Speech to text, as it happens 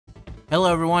Hello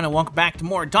everyone and welcome back to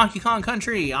more Donkey Kong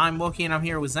Country. I'm Wokey and I'm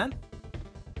here with Zen.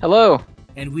 Hello.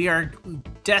 And we are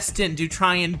destined to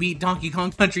try and beat Donkey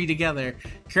Kong Country together.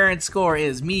 Current score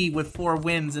is me with 4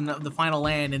 wins in the final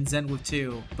land and Zen with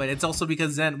 2. But it's also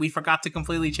because Zen, we forgot to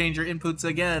completely change your inputs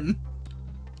again.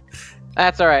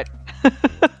 That's alright.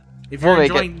 If you're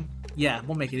enjoying, yeah,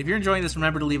 we'll make it. If you're enjoying this,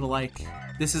 remember to leave a like.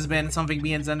 This has been something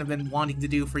me and Zen have been wanting to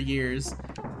do for years.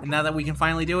 And now that we can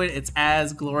finally do it, it's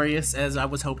as glorious as I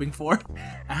was hoping for.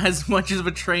 As much of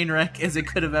a train wreck as it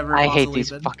could have ever possibly been. I hate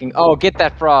these fucking... Oh, get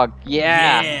that frog.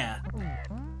 Yeah. Yeah.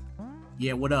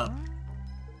 Yeah, what up?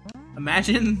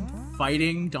 Imagine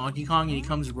fighting Donkey Kong and he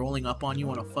comes rolling up on you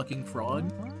on a fucking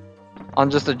frog. On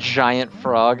just a giant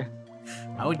frog.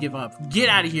 I would give up. Get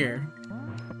out of here.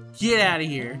 Get out of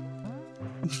here.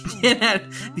 Get out.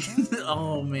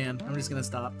 Oh man, I'm just gonna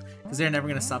stop. Because they're never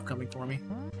gonna stop coming for me.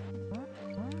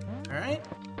 Alright.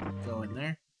 Go in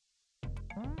there.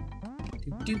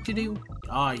 Do.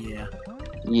 Oh yeah.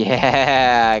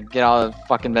 Yeah, get all the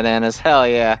fucking bananas. Hell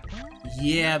yeah.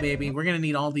 Yeah, baby. We're gonna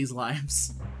need all these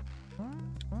lives.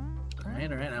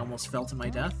 Alright. I almost fell to my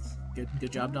death.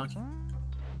 Good job, Donkey.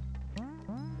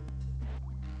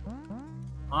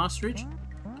 Ostrich.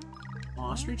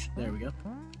 There we go.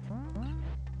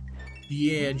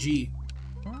 Yeah, G.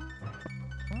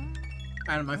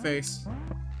 Out of my face.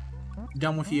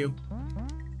 Done with you.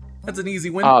 That's an easy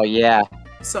win. Oh yeah.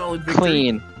 Solid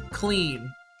victory.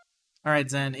 Clean. Alright,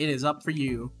 Zen, it is up for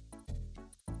you.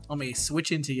 Let me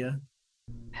switch into you.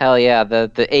 Hell yeah,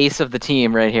 the ace of the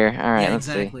team right here. Alright, yeah, let's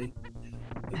exactly.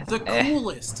 see. The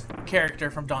coolest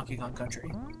character from Donkey Kong Country.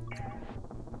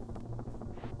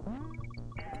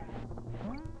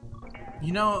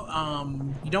 You know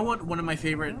what one of my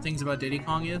favorite things about Diddy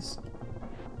Kong is?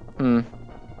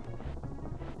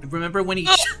 Remember when he...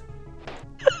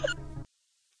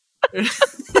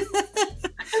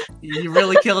 You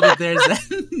really killed it there,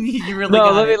 Zen. You really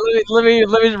got it. Let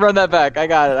me run that back. I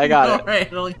got it.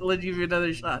 Alright, I'll give you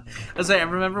another shot. I was like, I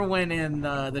remember when in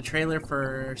the trailer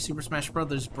for Super Smash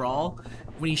Bros. Brawl,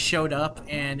 when he showed up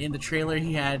and in the trailer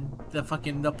he had the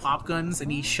pop guns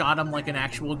and he shot him like an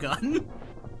actual gun.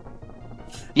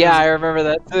 Yeah, I remember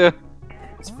that too.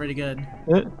 It's pretty good.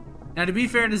 Now, to be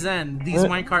fair to Zen, these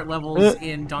minecart levels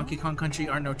in Donkey Kong Country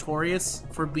are notorious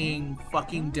for being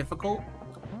fucking difficult.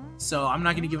 So I'm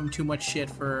not going to give him too much shit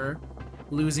for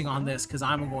losing on this, because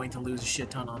I'm going to lose a shit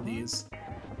ton on these.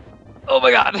 Oh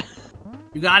my god.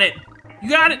 You got it! You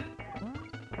got it!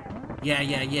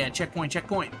 Yeah. Checkpoint.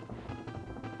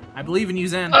 I believe in you,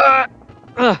 Zen. I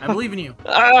believe in you.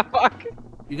 Fuck.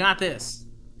 You got this.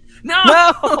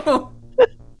 No!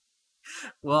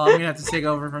 Well, I'm going to have to take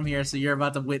over from here, so you're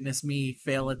about to witness me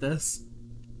fail at this.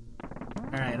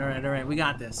 Alright. We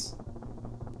got this.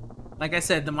 Like I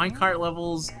said, the minecart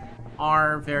levels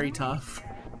are very tough.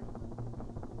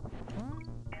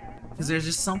 Because there's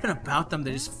just something about them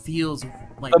that just feels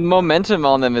like... The momentum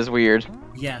on them is weird.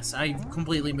 Yes, I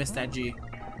completely missed that G.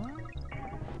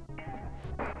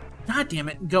 God damn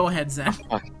it. Go ahead, Zen.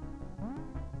 Oh,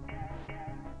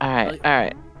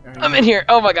 Alright. I'm in here.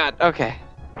 Oh my god. Okay.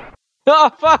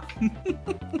 Oh, fuck!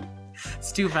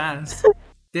 It's too fast.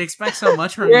 They expect so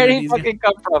much from Where did he fucking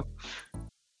come from?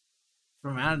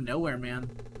 From out of nowhere, man.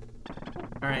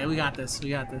 Alright, we got this.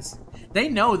 They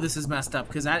know this is messed up,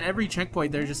 because at every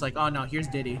checkpoint, they're just like, oh no, here's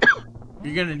Diddy.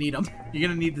 You're gonna need him. You're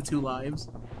gonna need the 2 lives.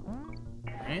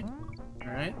 Alright,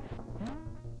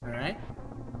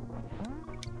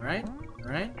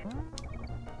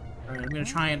 I'm gonna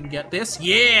try and get this.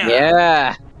 Yeah!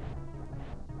 Yeah!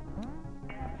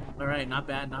 Alright, not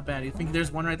bad. You think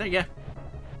there's one right there? Yeah.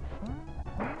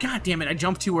 God damn it, I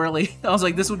jumped too early. I was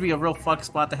like, this would be a real fuck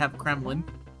spot to have Kremlin.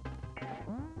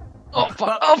 Oh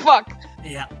fuck! Oh fuck!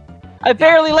 Yeah. I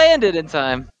barely landed in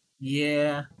time.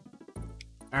 Yeah.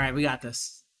 Alright, we got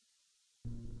this.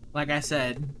 Like I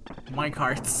said,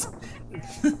 minecarts.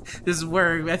 This is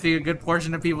where I think a good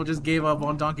portion of people just gave up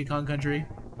on Donkey Kong Country.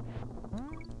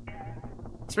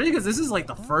 Especially because this is like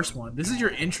the first one. This is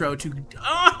your intro to...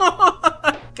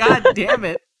 Oh! God damn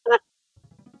it.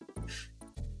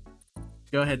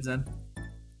 Go ahead, Zen.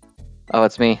 Oh,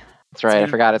 it's me. That's right, I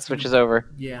forgot it switches over.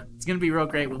 Yeah, it's gonna be real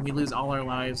great when we lose all our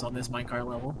lives on this minecart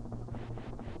level.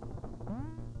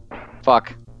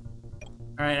 Fuck.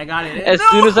 Alright, I got it. As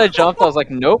soon as I jumped, I was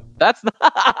like, nope, that's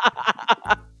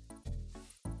not...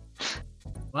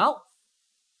 Well,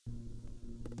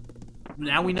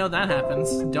 now we know that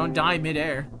happens. Don't die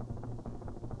midair.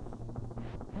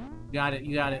 You got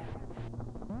it.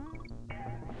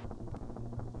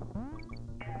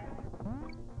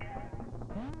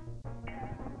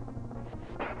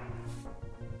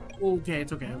 Okay,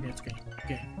 it's okay.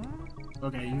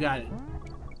 Okay, you got it.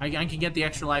 I can get the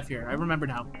extra life here. I remember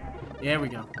now. There we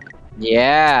go.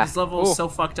 Yeah. This level Ooh. is so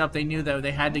fucked up. They knew that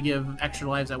they had to give extra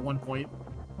lives at one point.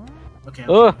 Okay.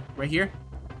 Okay. Right here.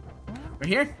 Right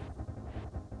here.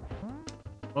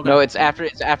 Okay. No, it's after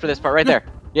this part right there.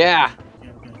 Yeah.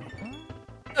 Okay.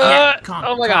 Yeah, Kong,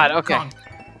 oh my Kong, god. Okay. Kong.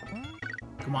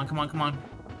 Come on. Come on. Come on.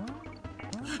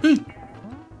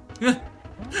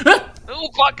 Oh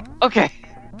fuck. Okay.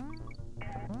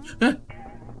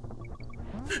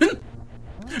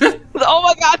 Oh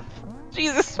my god!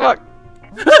 Jesus fuck!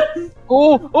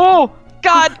 Oh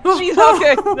god! Jeez,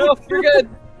 okay, no, you're good.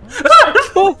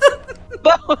 Oh,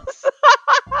 that was...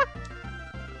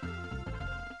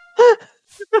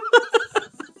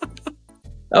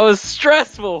 that was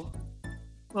stressful.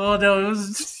 Oh no, it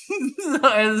was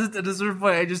at a certain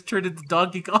point I just turned into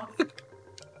Donkey Kong.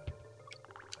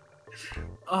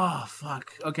 Oh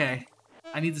fuck. Okay.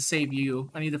 I need to save you.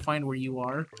 I need to find where you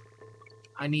are.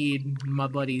 I need my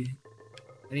buddy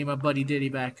Diddy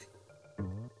back.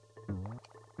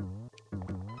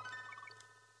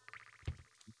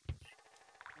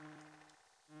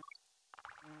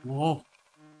 Whoa.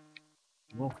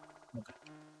 Whoa. Okay.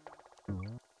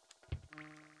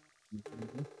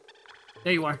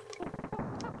 There you are.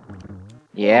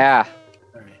 Yeah.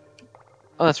 Alright.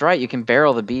 Oh, that's right. You can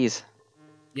barrel the bees.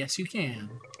 Yes, you can.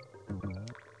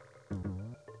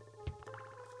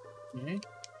 Okay.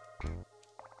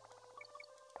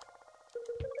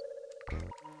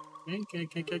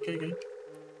 Okay.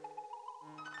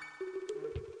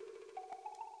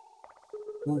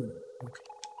 Ooh, okay.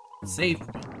 Save.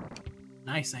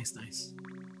 Nice.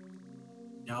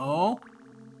 No.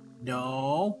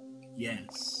 No.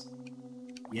 Yes.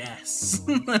 Yes.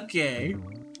 Okay.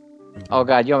 Oh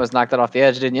god, you almost knocked it off the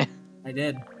edge, didn't you? I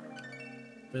did.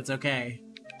 But it's okay.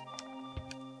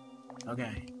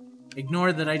 Okay.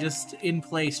 Ignore that I just, in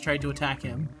place, tried to attack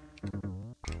him.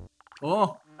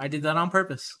 Oh, I did that on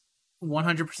purpose.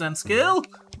 100% skill?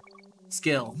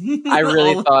 Skill. I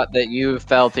really thought that you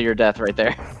fell to your death right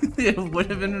there. It would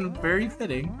have been very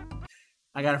fitting.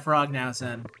 I got a frog now,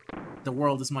 Zen. The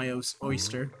world is my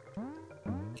oyster.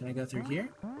 Can I go through here?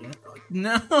 Yeah.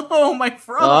 No, my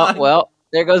frog! Oh, well,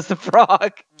 there goes the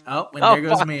frog. Oh, and there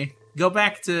goes me. Go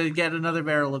back to get another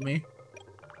barrel of me.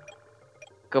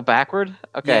 Go backward?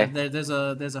 Okay. Yeah, there's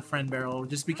a friend barrel.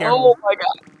 Just be careful. Oh my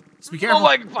god. Just be careful. Oh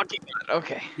my fucking god.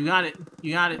 Okay. You got it.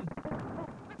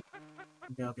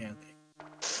 Okay.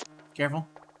 Careful.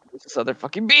 There's this other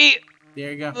fucking bee.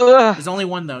 There you go. Ugh. There's only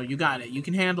one though. You got it. You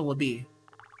can handle a bee.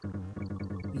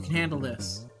 You can handle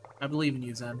this. I believe in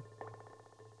you, Zen.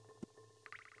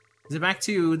 Is it back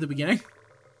to the beginning?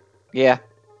 Yeah.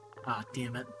 Ah,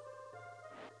 damn it.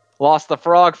 Lost the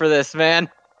frog for this, man.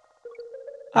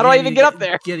 How do I even get up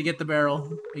there? Get the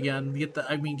barrel again.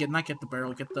 Not get the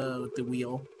barrel. Get the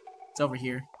wheel. It's over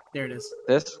here. There it is.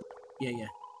 This? Yeah.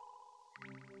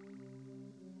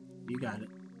 You got it.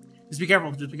 Just be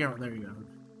careful. There you go.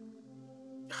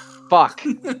 Fuck.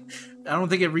 I don't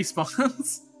think it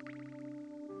respawns.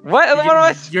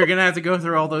 What? You're gonna have to go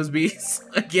through all those bees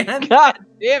again. God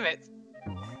damn it.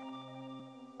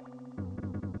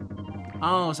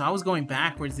 Oh, so I was going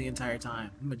backwards the entire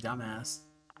time. I'm a dumbass.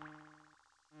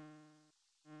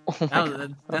 Oh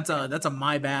that's a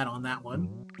my bad on that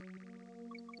one.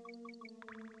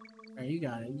 Alright, you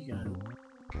got it.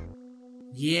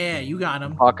 Yeah, you got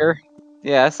him. Fucker.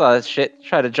 Yeah, I saw that shit.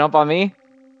 Try to jump on me.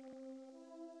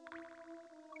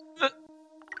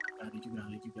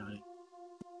 You got it.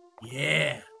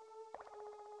 Yeah.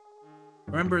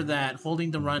 Remember that holding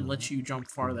the run lets you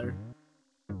jump farther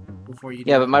before you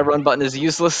do. Yeah, but my run button is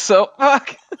useless, so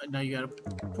fuck. Now you gotta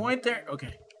point there.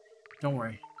 Okay. Don't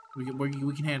worry. We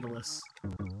can handle this.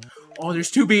 Oh,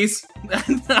 there's two bees.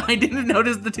 I didn't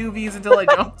notice the two bees until I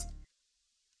jumped.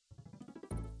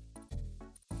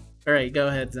 Alright, go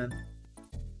ahead, Zen.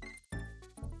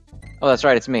 Oh, that's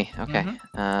right, it's me. Okay.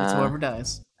 It's whoever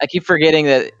dies. I keep forgetting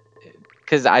that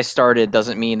because I started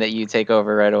doesn't mean that you take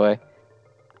over right away.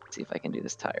 Let's see if I can do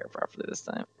this tire properly this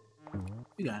time.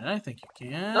 You got it. I think you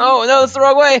can. No, it's the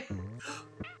wrong way.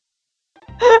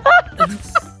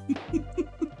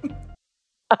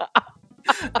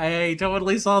 I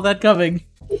totally saw that coming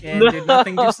and did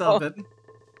nothing to stop it.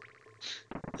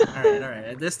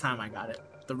 Alright. This time I got it.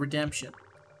 The redemption.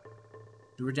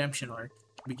 The redemption arc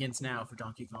begins now for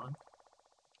Donkey Kong.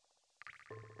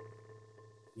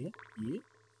 Yeah.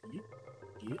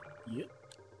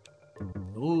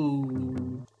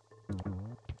 Ooh.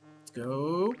 Let's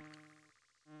go.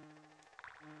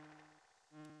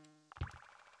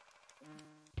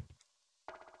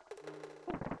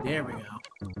 There we go.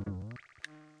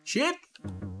 Shit!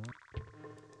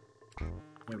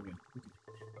 There we go. Okay.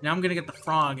 Now I'm gonna get the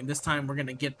frog, and this time we're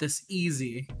gonna get this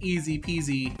easy. Easy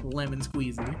peasy lemon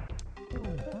squeezy.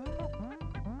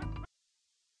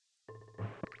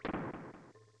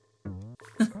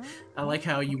 I like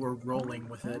how you were rolling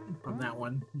with it on that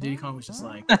one. Diddy Kong was just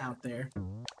like out there.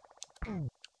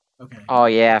 Okay. Oh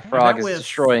yeah, frog is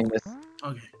destroying this.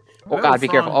 Okay. Oh god, be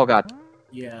careful. Oh god.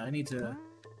 Yeah, I need to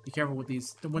be careful with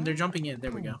these. When they're jumping in,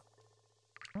 there we go.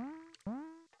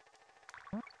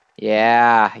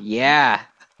 Yeah. Yeah.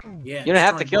 You don't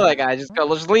have to kill that guy. Just go.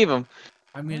 Let's just leave him.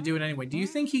 I'm gonna do it anyway. Do you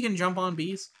think he can jump on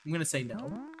bees? I'm gonna say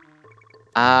no.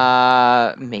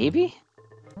 Maybe.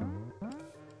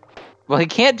 Well, he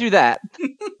can't do that.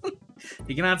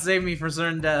 He cannot save me from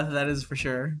certain death. That is for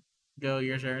sure. Go,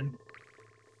 your turn.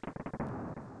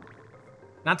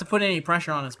 Not to put any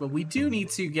pressure on us, but we do need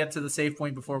to get to the save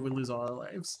point before we lose all our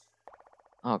lives.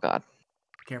 Oh god.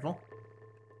 Careful.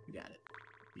 You got it.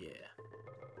 Yeah.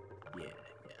 Yeah.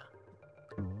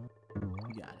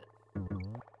 You got it.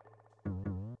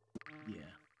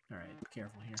 Yeah. Alright, be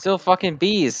careful here. Still fucking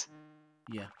bees.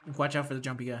 Yeah. Watch out for the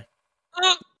jumpy guy.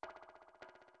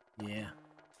 Yeah.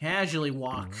 Casually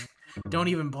walk. Don't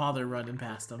even bother running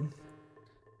past them.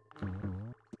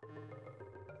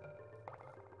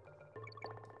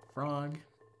 Frog.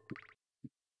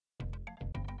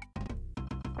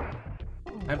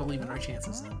 I believe in our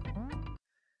chances then.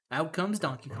 Out comes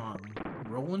Donkey Kong,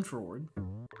 rolling forward.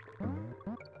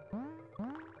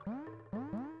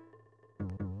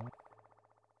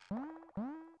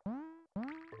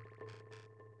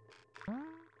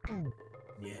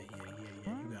 Yeah, you got him.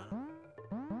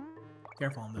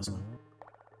 Careful on this one.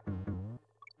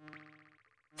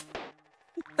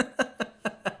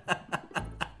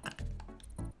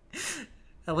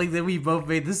 I like that we both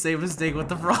made the same mistake with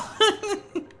the frog.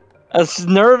 I was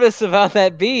nervous about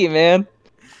that bee, man.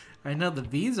 I know, the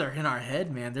bees are in our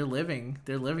head, man. They're living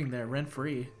there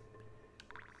rent-free.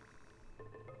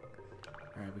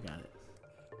 Alright, we got it.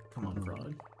 Come on,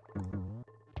 frog.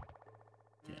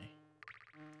 Okay.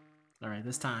 Alright,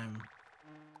 this time...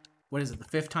 What is it, the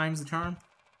 5th time's the charm?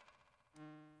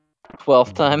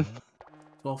 12th time.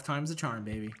 12 times the charm,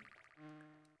 baby.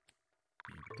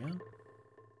 Here we go.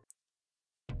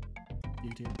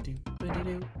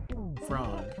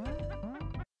 Frog.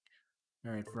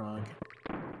 Alright, frog.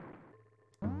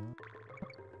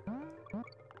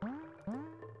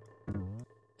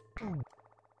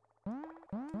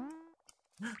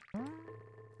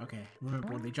 Okay,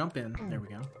 remember when they jump in, there we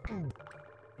go. There we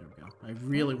go. I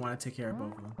really want to take care of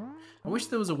both of them. I wish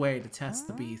there was a way to test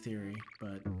the bee theory,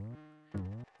 but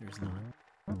there's not.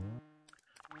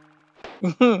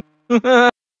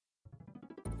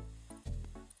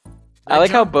 I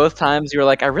like how both times you were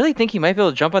like, I really think he might be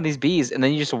able to jump on these bees, and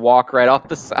then you just walk right off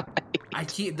the side.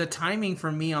 The timing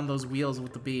for me on those wheels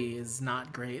with the bee is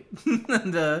not great. I'm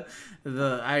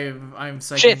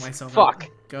psyching Shit, myself fuck. up.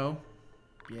 Go.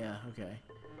 Yeah, okay.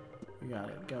 You got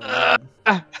it. Go.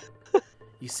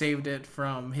 You saved it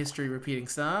from history repeating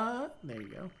stuff. There you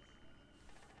go.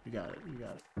 You got it. You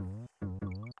got it.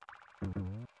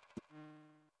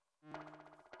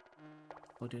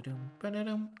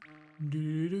 Ba-da-dum,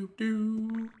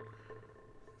 do-do-do.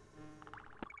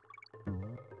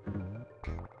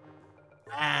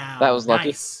 Wow, That was lucky.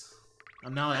 nice.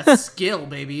 Now that's skill,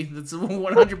 baby. That's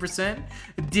 100%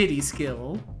 Diddy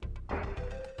skill.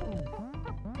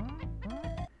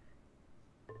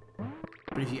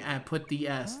 But if you put the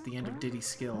S at the end of Diddy's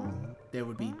skill, there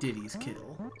would be Diddy's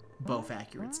kill. Both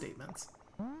accurate statements.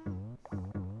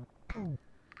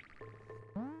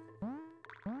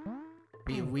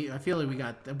 I feel like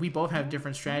we both have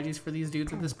different strategies for these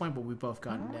dudes at this point, but we both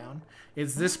got them down.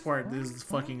 It's this part that is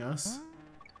fucking us.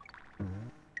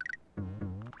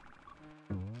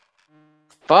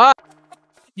 Fuck!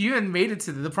 You even made it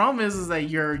to the problem is that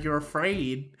you're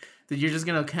afraid that you're just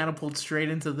gonna catapult straight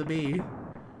into the bee.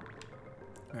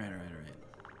 Alright.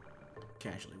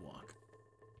 Casually walk.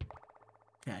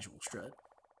 Casual strut.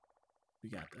 We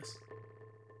got this.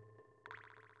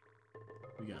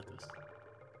 We got this.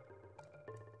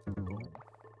 Boom.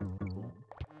 Boom.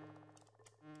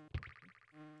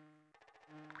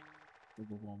 Boom,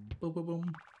 boom, boom. Boom, boom,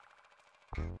 boom.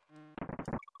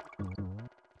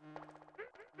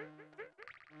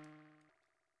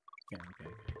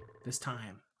 Okay. This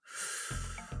time.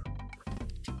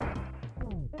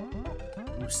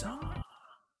 Woosah.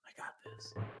 I got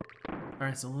this.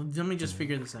 Alright, so let me just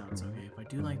figure this out. So, okay, if I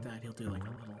do like that, he'll do like a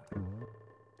little...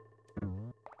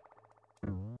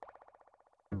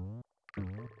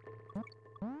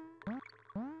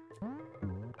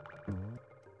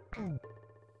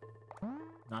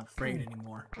 Not afraid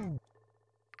anymore. There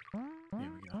we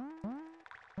go.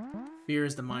 Fear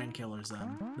is the mind killer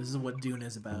zone. This is what Dune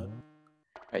is about.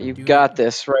 Right, you got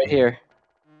this right here.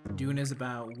 Dune is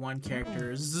about one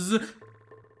character's...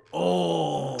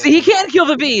 Oh! See, he can't kill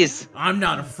the bees! I'm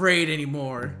not afraid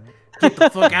anymore. Get the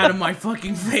fuck out of my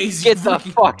fucking face. Get the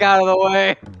fuck out of the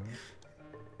way.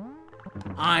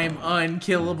 I'm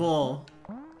unkillable.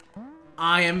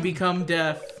 I am become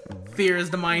death. Fear is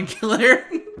the mind killer.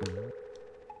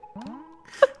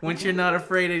 Once you're not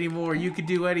afraid anymore, you can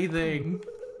do anything.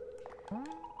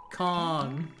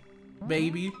 Kong,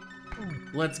 baby.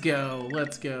 Let's go.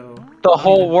 Let's go. The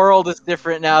whole world is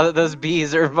different now that those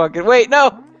bees are fucking... Wait,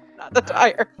 no! Not the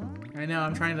tire. I know,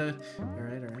 I'm trying to...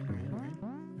 Alright.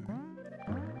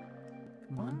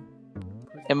 Come on.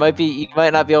 It might be... You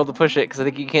might not be able to push it, because I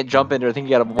think you can't jump into it. I think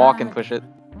you gotta walk and push it.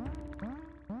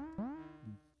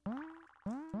 Oh,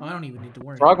 I don't even need to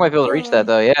worry. Frog might be able to reach that,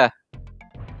 though, yeah.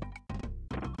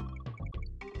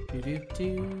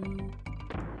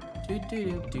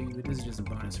 This is just a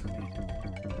bonus for me.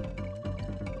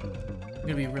 I'm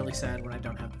gonna be really sad when I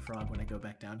don't have the frog when I go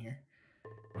back down here.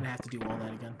 I'm gonna have to do all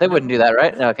that again. They wouldn't do that,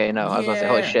 right? Okay, no. I was about to say,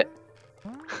 holy shit.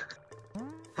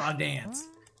 Frog dance.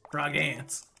 Frog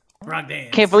dance. Frog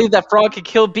dance. Can't believe that frog could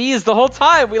kill bees the whole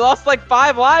time. We lost like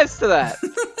 5 lives to that.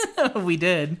 We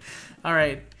did.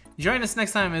 Alright. Join us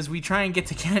next time as we try and get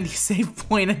to Candy's save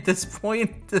point at this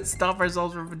point to stop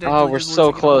ourselves from potentially... Oh, we're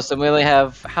so close. And we only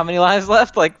have how many lives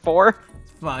left? Like 4?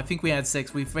 Well, I think we had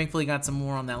 6. We thankfully got some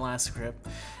more on that last script.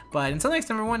 But until next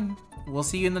time, everyone, we'll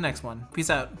see you in the next one. Peace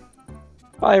out.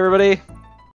 Bye, everybody.